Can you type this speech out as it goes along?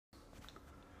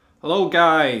Hello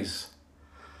guys,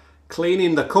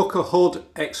 cleaning the cooker hood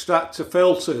extractor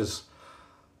filters.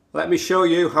 Let me show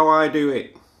you how I do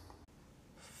it.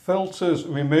 Filters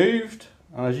removed,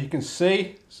 and as you can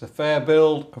see it's a fair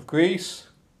build of grease.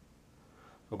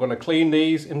 We're going to clean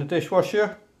these in the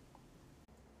dishwasher.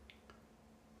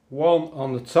 One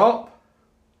on the top,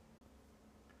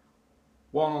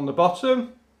 one on the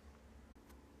bottom.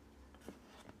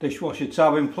 Dishwasher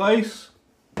tab in place.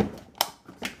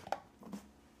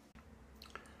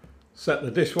 Set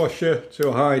the dishwasher to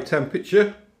a high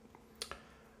temperature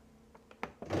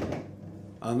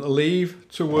and leave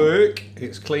to work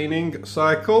its cleaning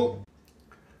cycle.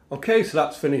 Okay, so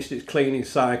that's finished its cleaning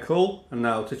cycle, and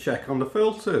now to check on the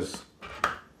filters.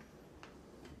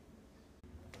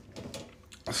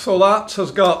 So that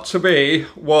has got to be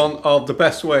one of the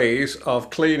best ways of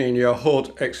cleaning your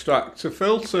hood extractor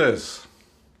filters.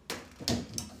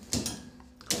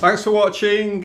 Thanks for watching.